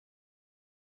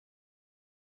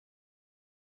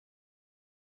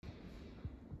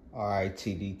Alright,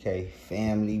 TDK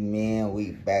family, man,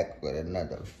 we back with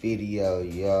another video,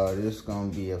 y'all. This is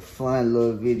gonna be a fun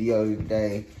little video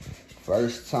today.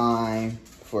 First time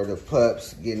for the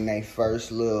pups getting their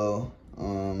first little,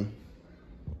 how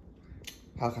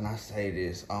can I say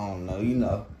this? I don't know, you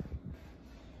know.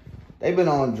 They've been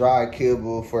on dry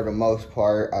kibble for the most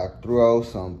part. I throw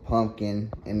some pumpkin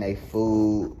in their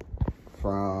food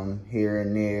from here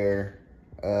and there.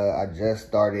 I just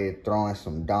started throwing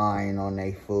some dine on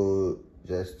their food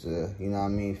just to, you know what I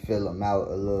mean, fill them out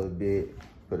a little bit,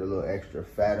 put a little extra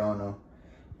fat on them.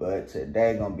 But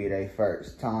today gonna be their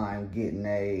first time getting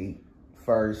a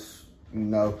first, you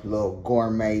know, little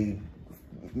gourmet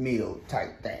meal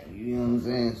type thing, you know what I'm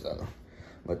saying? So,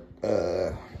 but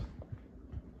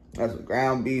that's some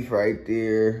ground beef right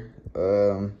there,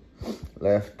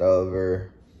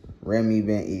 leftover. Remy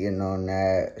been eating on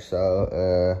that,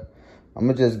 so I'm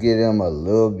gonna just give them a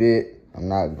little bit. I'm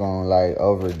not gonna like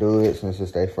overdo it since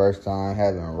it's their first time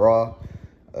having raw.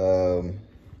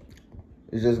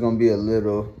 It's just gonna be a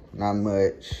little, not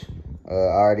much. I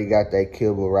already got that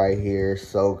kibble right here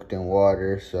soaked in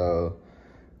water, so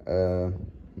I'm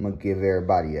gonna give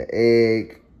everybody an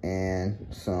egg and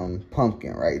some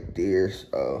pumpkin right there.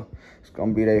 So it's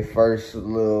gonna be their first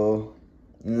little,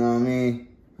 you know what I mean?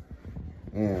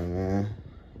 Yeah, man.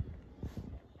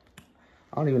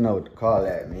 I don't even know what to call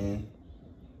that, man.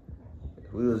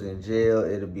 If we was in jail,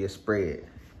 it'd be a spread.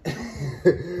 No,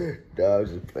 I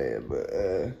was just playing, but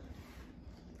that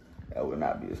would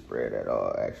not be a spread at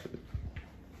all, actually.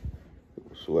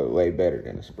 It's way better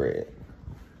than a spread.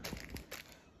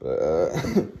 But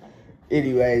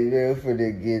anyway, man, for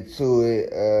to get to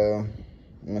it, I'm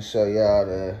gonna show y'all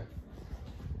the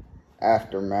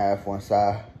aftermath once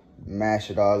I mash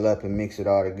it all up and mix it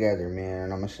all together, man.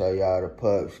 And I'm gonna show y'all the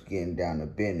pups getting down to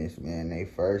business, man. They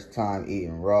first time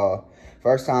eating raw,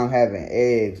 first time having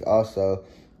eggs also.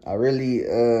 I really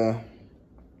I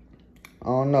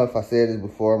don't know if I said this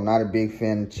before, I'm not a big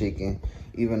fan of chicken,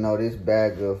 even though this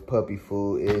bag of puppy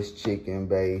food is chicken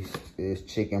based, it's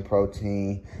chicken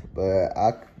protein. But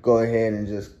I go ahead and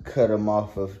just cut them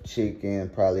off of chicken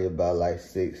probably about like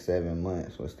 6-7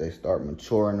 months. Once they start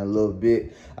maturing a little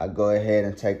bit, I go ahead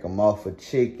and take them off of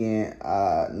chicken.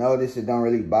 I notice it don't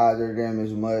really bother them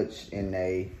as much in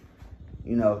a,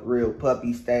 you know, real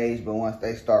puppy stage, but once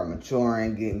they start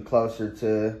maturing, getting closer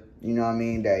to, you know what I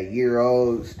mean, that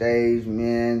year-old stage,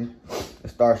 man, it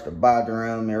starts to bother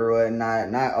them and whatnot.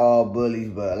 Not all bullies,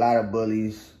 but a lot of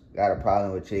bullies got a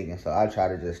problem with chicken, so I try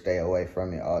to just stay away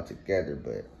from it altogether.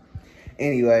 But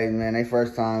anyway, man, they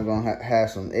first time gonna have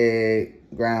some egg,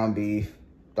 ground beef,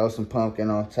 throw some pumpkin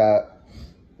on top.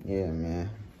 Yeah, man.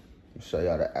 I'll show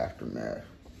y'all the aftermath.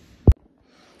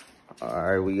 All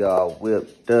right, we all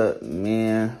whipped up,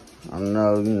 man. I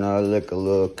know, you know, it look a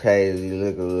little crazy,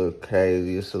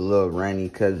 It's a little rainy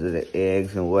because of the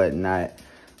eggs and whatnot.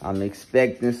 I'm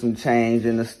expecting some change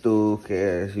in the stew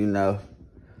because, you know,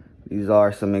 these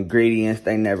are some ingredients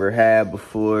they never had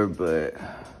before, but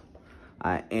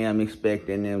I am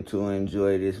expecting them to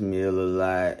enjoy this meal a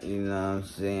lot, you know what I'm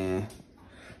saying?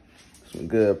 Some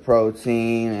good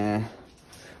protein and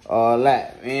all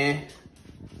that, man.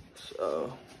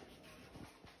 So,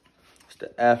 it's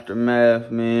the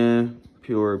aftermath, man.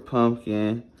 Pure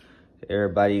pumpkin.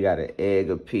 Everybody got an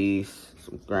egg apiece,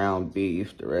 some ground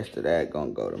beef. The rest of that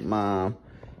gonna go to mom.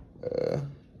 You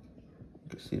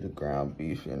can see the ground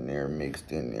beef in there,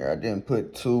 mixed in there. I didn't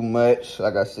put too much.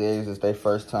 Like I said, it's their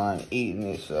first time eating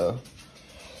it, so.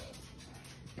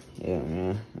 Yeah,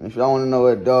 man. If y'all wanna know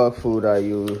what dog food I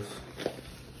use,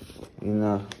 you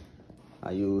know,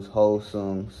 I use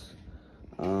Wholesome's.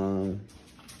 I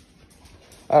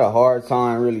had a hard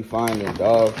time really finding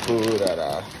dog food that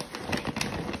I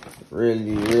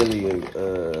really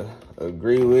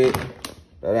agree with.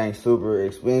 That ain't super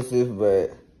expensive,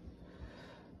 but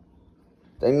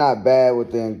they not bad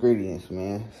with the ingredients,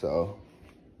 man. So,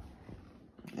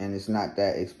 and it's not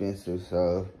that expensive.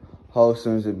 So,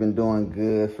 Wholesome's have been doing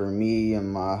good for me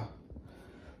and my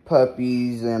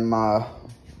puppies and my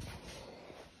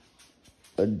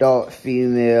adult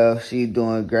female. She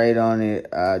doing great on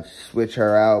it. I switch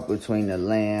her out between the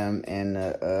lamb and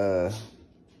the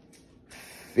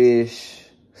fish,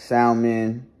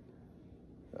 salmon.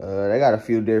 They got a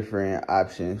few different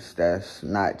options that's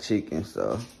not chicken,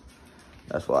 so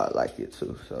that's why I like it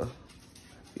too. So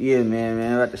yeah, man,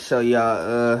 I'm about to show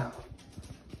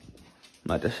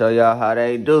y'all how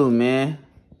they do, man.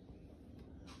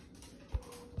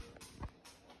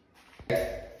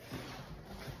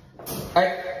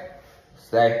 Hey,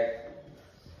 stay.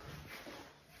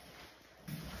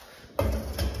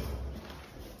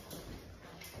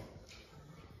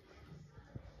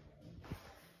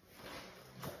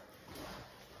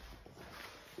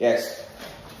 Yes.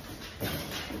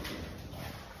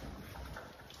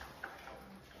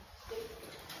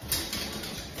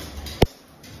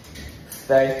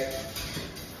 Stay.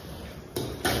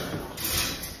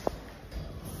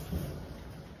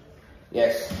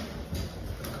 Yes.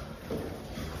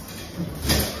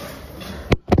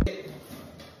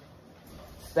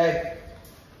 Stay.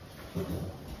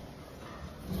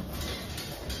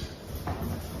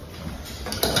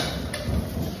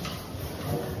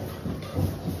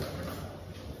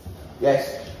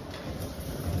 Yes.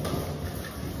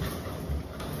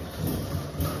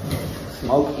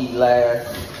 Smoke eat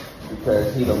last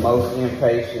because he the most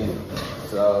impatient.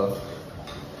 So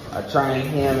I train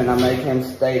him and I make him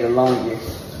stay the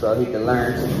longest so he can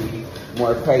learn to be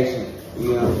more patient.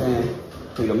 You know what I'm saying?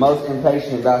 He's the most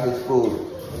impatient about his food.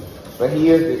 But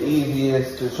he is the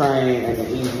easiest to train and the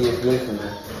easiest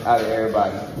listener out of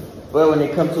everybody. But when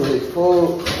it comes to his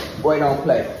food, boy don't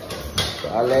play. So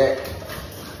I let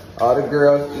all the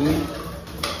girls eat,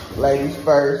 ladies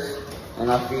first,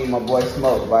 and I feed my boy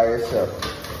Smoke by herself.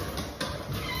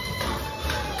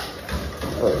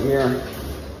 Look here.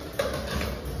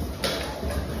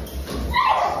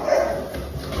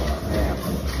 Man,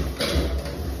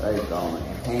 they going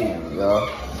ham, yo.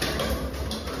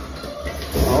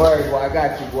 Don't worry, boy. I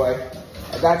got you, boy.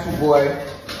 I got you, boy.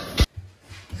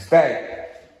 Stay.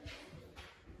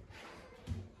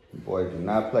 Boy, do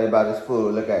not play about his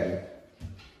food. Look at him.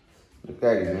 Look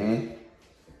at him, man.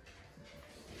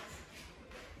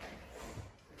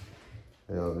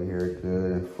 They over here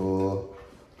good and full.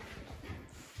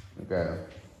 Look at him.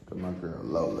 Look at my girl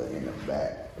Lola in the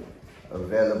back.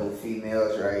 Available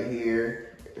females right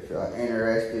here. If y'all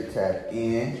interested, tap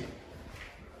in.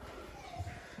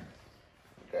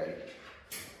 Okay.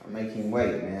 I make him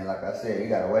wait, man. Like I said, he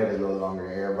gotta wait a little longer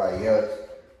than everybody else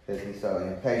because he's so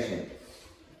impatient.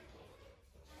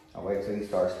 I wait till he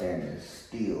starts standing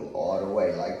still all the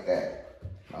way like that.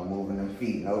 No moving them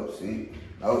feet. Nope, see?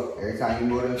 Nope. Every time you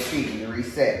move them feet, you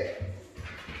reset.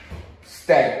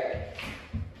 Stay.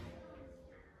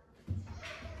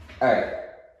 Hey.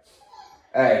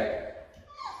 Hey.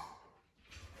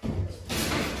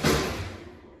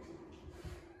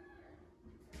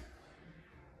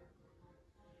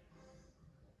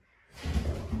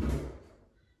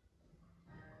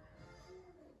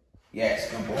 Yes,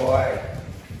 good boy.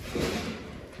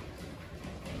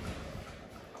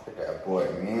 Look at that boy,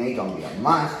 man. He gonna be a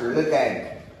monster. Look at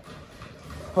him.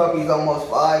 Puppy's almost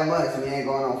 5 months, man.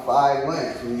 Going on 5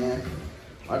 months, man.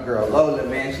 My girl Lola,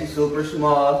 man, she's super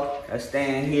small. I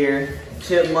stand here.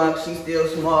 Chipmunk, she's still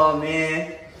small,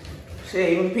 man. Shit,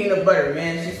 even Peanut Butter,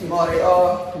 man. She's small, they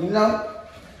all, you know?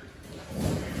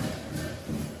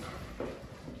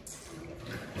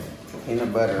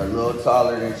 Peanut Butter a little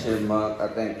taller than Chipmunk. I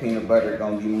think Peanut Butter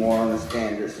gonna be more on the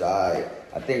standard side.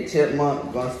 I think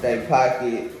Chipmunk gonna stay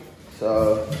pocket.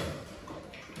 So,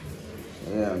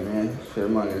 yeah, man.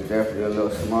 Chipmunk is definitely a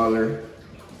little smaller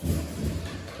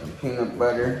than Peanut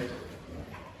Butter.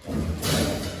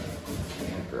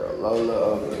 Girl Lola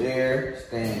over there,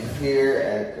 staying here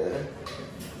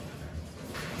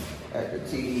at the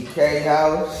TDK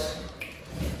house.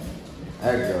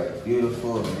 That girl is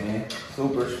beautiful, man.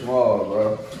 Super small,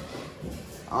 bro.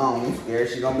 I'm scared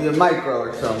she's gonna be a micro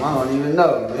or something. I don't even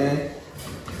know, man.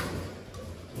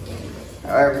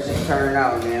 However she turned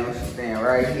out, man, she's staying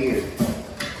right here.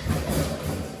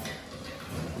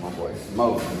 My boy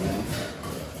Smoke, man.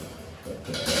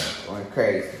 Going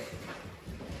crazy.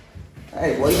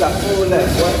 Hey, boy, you got food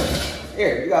left, boy.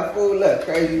 Here, you got food left,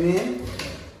 crazy man.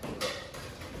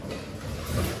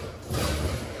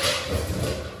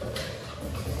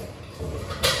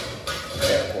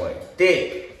 That boy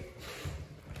thick.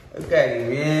 Look at him,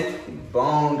 man. He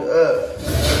boned up.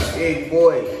 Big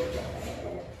boy.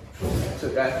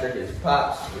 Took after his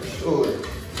pops for sure.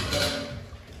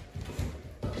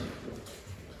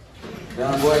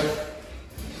 Done, boy.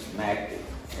 Smacked it.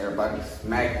 Everybody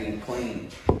smacked him clean.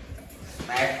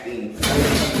 Smacked him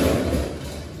clean.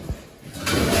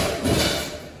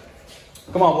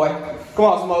 Come on, boy. Come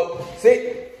on, Smoke.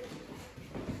 Sit.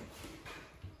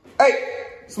 Hey,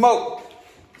 Smoke.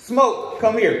 Smoke,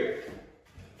 come here.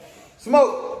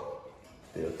 Smoke.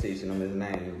 Still teaching him his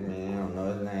name, man. I don't know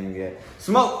his name yet.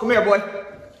 Smoke, come here, boy.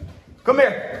 Come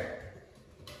here.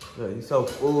 Look, he's so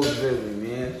food driven,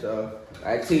 man. So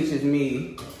that teaches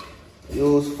me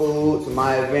use food to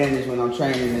my advantage when I'm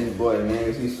training this boy, man.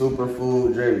 Because he's super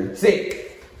food driven.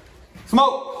 Sit.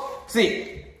 Smoke.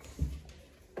 Sit.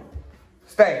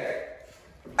 Stay.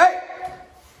 Hey.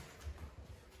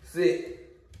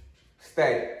 Sit.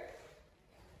 Stay.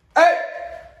 Hey.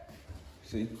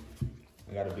 See?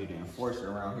 I gotta be the enforcer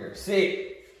around here.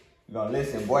 Sit. You gonna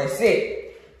listen, boy,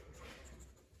 sit.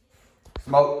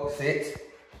 Smoke,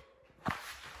 sit.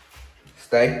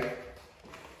 Stay.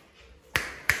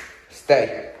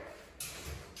 Stay.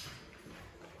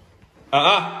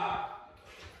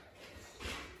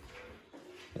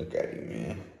 Look at him,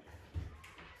 man.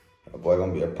 That boy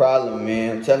gonna be a problem,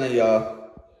 man. I'm telling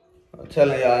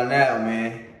y'all now,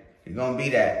 man. He gonna be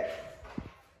that.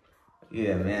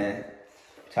 Yeah, man.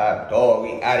 Top dog,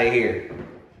 we out of here.